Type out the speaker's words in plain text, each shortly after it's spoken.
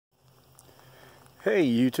Hey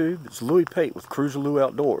YouTube, it's Louis Pate with Cruiser Lou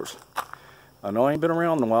Outdoors. I know I ain't been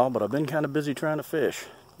around in a while, but I've been kind of busy trying to fish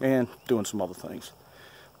and doing some other things.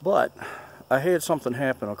 But I had something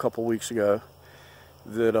happen a couple weeks ago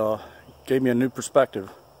that gave me a new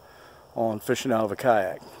perspective on fishing out of a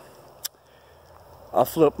kayak. I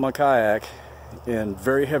flipped my kayak in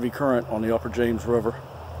very heavy current on the Upper James River.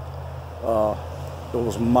 It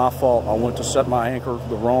was my fault. I went to set my anchor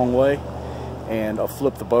the wrong way and I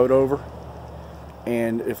flipped the boat over.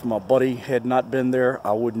 And if my buddy had not been there,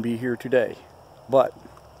 I wouldn't be here today. But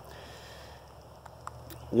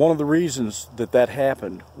one of the reasons that that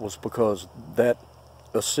happened was because that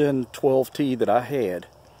Ascend 12T that I had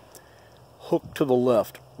hooked to the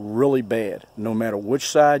left really bad. No matter which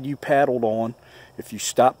side you paddled on, if you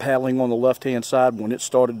stopped paddling on the left hand side, when it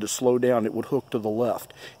started to slow down, it would hook to the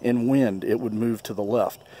left. In wind, it would move to the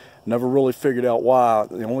left. Never really figured out why.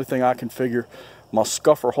 The only thing I can figure, my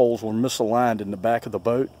scuffer holes were misaligned in the back of the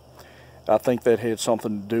boat. I think that had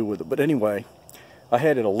something to do with it. But anyway, I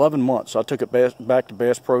had it 11 months. I took it back to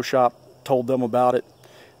Bass Pro Shop, told them about it.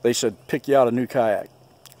 They said, pick you out a new kayak.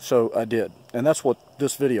 So I did. And that's what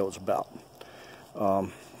this video is about.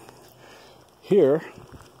 Here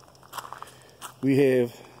we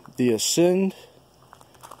have the Ascend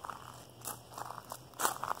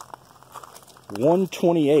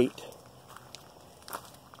 128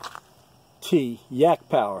 Yak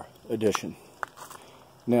Power edition.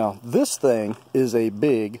 Now this thing is a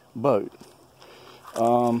big boat.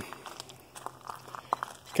 It's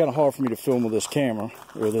kind of hard for me to film with this camera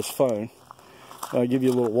or this phone. I'll give you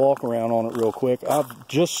a little walk around on it real quick. I've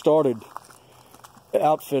just started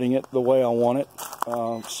outfitting it the way I want it.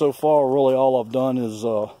 So far really all I've done is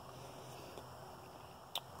I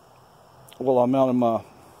mounted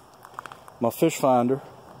my fish finder,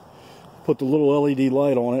 put the little LED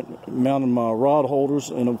light on it, mounted my rod holders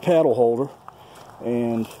and a paddle holder,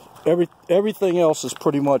 and everything else is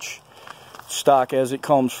pretty much stock as it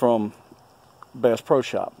comes from Bass Pro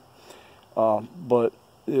Shop. But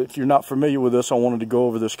if you're not familiar with this, I wanted to go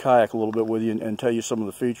over this kayak a little bit with you and tell you some of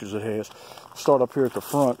the features it has. Start up here at the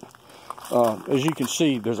front. As you can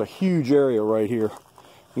see, there's a huge area right here.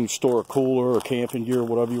 You can store a cooler or camping gear,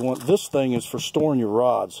 whatever you want. This thing is for storing your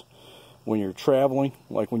rods when you're traveling,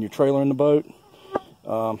 like when you're trailering the boat.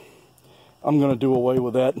 I'm going to do away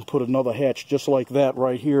with that and put another hatch just like that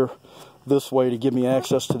right here this way to give me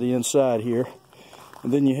access to the inside here.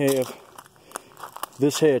 And then you have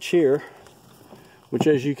this hatch here, which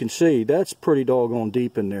as you can see, that's pretty doggone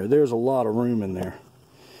deep in there. There's a lot of room in there.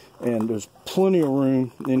 And there's plenty of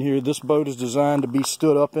room in here. This boat is designed to be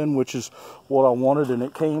stood up in, which is what I wanted, and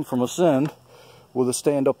it came from Ascend with a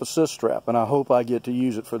stand-up assist strap, and I hope I get to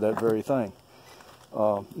use it for that very thing.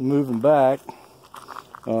 Moving back,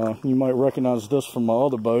 you might recognize this from my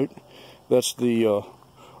other boat. That's the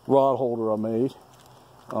rod holder I made.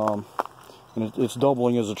 And it's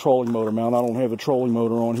doubling as a trolling motor mount. I don't have a trolling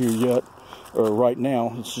motor on here yet, or right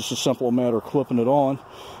now. It's just a simple matter of clipping it on.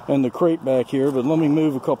 And the crate back here, but let me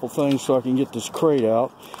move a couple things so I can get this crate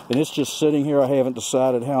out. And it's just sitting here. I haven't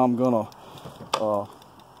decided how I'm going to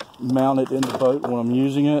mount it in the boat when I'm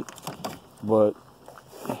using it, but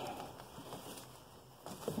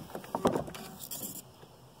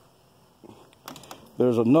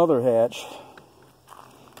there's another hatch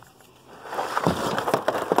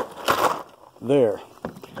there,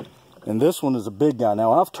 and this one is a big guy.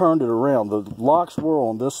 Now I've turned it around. The locks were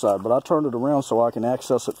on this side, but I turned it around so I can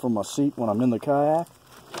access it from my seat when I'm in the kayak.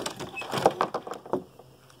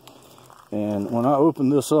 And when I open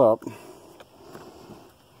this up,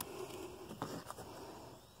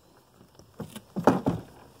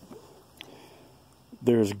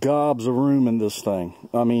 there's gobs of room in this thing.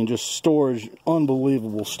 I mean, just storage,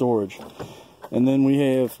 unbelievable storage. And then we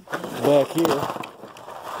have back here,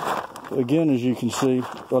 again, as you can see,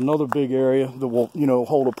 another big area that will,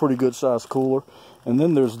 hold a pretty good sized cooler. And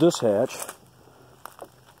then there's this hatch.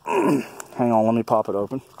 Hang on, let me pop it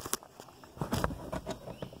open.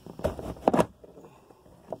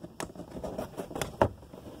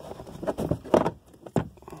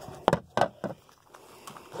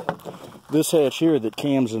 This hatch here that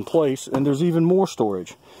cams in place, and there's even more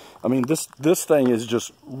storage. I mean, this thing is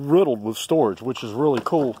just riddled with storage, which is really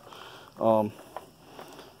cool. And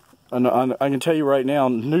I can tell you right now,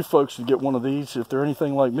 new folks who get one of these, if they're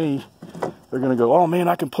anything like me, they're going to go, oh man,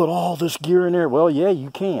 I can put all this gear in there. Well, yeah, you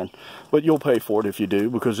can, but you'll pay for it if you do,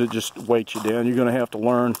 because it just weights you down. You're going to have to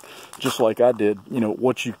learn, just like I did,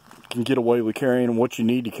 what you can get away with carrying and what you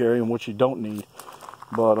need to carry and what you don't need.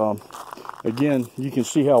 But again, you can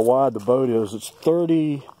see how wide the boat is. It's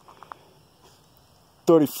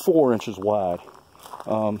 34 inches wide.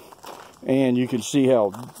 and you can see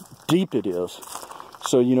how deep it is.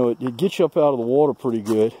 So, you know, it gets you up out of the water pretty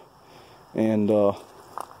good. And, you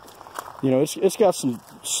know, it's got some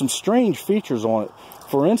strange features on it.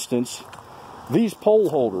 For instance, these pole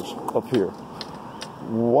holders up here.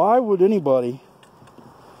 Why would anybody,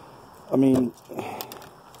 I mean,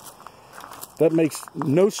 that makes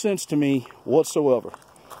no sense to me whatsoever,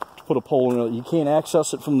 to put a pole in it. You can't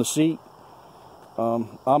access it from the seat.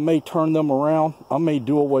 I may turn them around. I may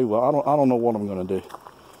do away with it. I don't know what I'm going to do.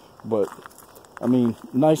 But, I mean,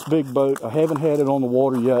 nice big boat. I haven't had it on the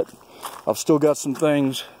water yet. I've still got some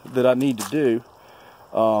things that I need to do.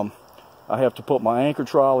 I have to put my anchor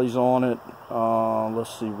trolleys on it.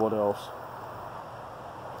 Let's see what else.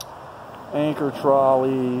 Anchor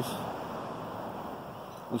trolleys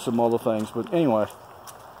and some other things. But anyway,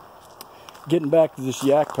 getting back to this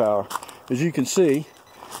Yak Power, as you can see,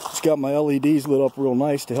 it's got my LEDs lit up real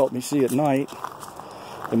nice to help me see at night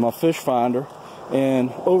in my fish finder.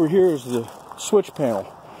 And over here is the switch panel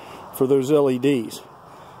for those LEDs.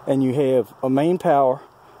 And you have a main power,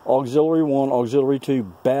 auxiliary 1, auxiliary 2,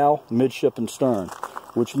 bow, midship, and stern.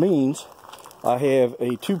 Which means I have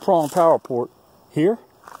a 2-prong power port here.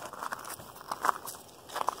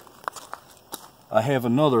 I have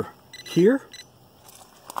another here.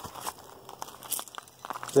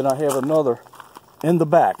 Then I have another in the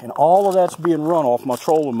back. And all of that's being run off my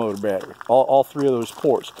trolling motor battery. All 3 of those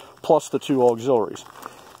ports, plus the 2 auxiliaries.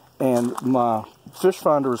 And my fish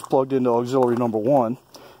finder is plugged into auxiliary number 1.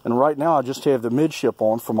 And right now I just have the midship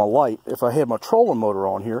on for my light. If I had my trolling motor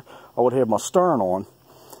on here, I would have my stern on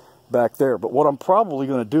back there. But what I'm probably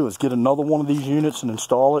going to do is get another one of these units and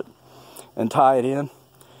install it and tie it in.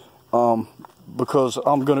 Because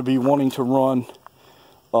I'm going to be wanting to run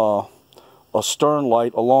a stern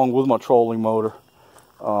light along with my trolling motor.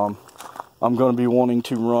 I'm going to be wanting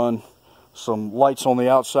to run some lights on the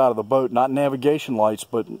outside of the boat, not navigation lights,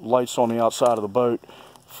 but lights on the outside of the boat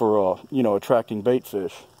for you know, attracting bait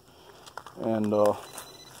fish. And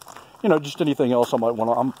you know, just anything else I might want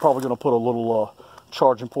to. I'm probably going to put a little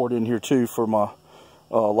charging port in here too for my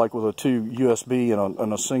like with a 2 USB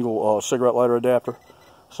and a single cigarette lighter adapter,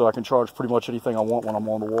 so I can charge pretty much anything I want when I'm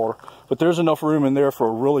on the water. But there's enough room in there for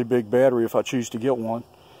a really big battery if I choose to get one.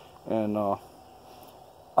 And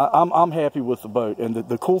I'm happy with the boat. And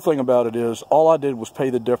the cool thing about it is, all I did was pay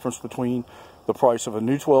the difference between the price of a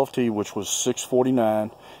new 12T, which was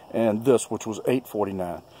 $649, and this, which was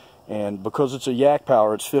 $849. And because it's a Yak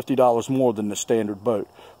Power, it's $50 more than the standard boat.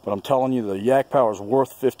 But I'm telling you, the Yak Power is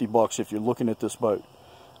worth $50 if you're looking at this boat.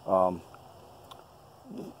 I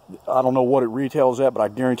don't know what it retails at, but I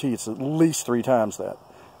guarantee it's at least 3 times that.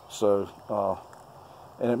 So,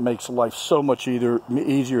 and it makes life so much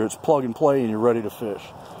easier. It's plug and play and you're ready to fish.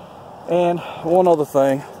 And one other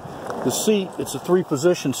thing, the seat, it's a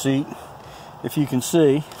 3-position seat. If you can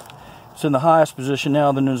see, it's in the highest position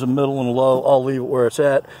now, then there's a middle and a low. I'll leave it where it's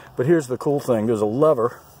at. But here's the cool thing, there's a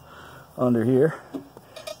lever under here.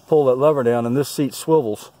 Pull that lever down and this seat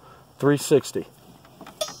swivels 360.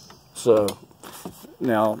 So,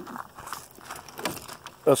 now,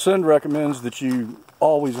 Ascend recommends that you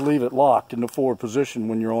always leave it locked in the forward position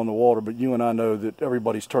when you're on the water, but you and I know that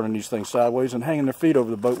everybody's turning these things sideways and hanging their feet over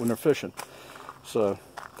the boat when they're fishing. So,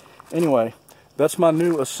 anyway, that's my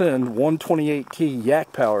new Ascend 128T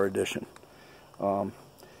Yak Power Edition.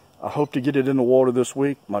 I hope to get it in the water this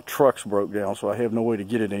week. My truck's broke down, so I have no way to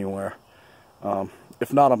get it anywhere.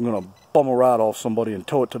 If not, I'm going to bum a ride off somebody and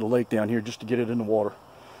tow it to the lake down here just to get it in the water.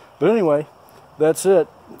 But anyway, that's it.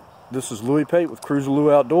 This is Louis Pate with Cruiser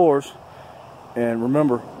Lou Outdoors. And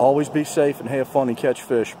remember, always be safe and have fun and catch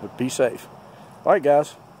fish, but be safe. All right,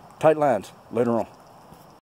 guys, tight lines. Later on.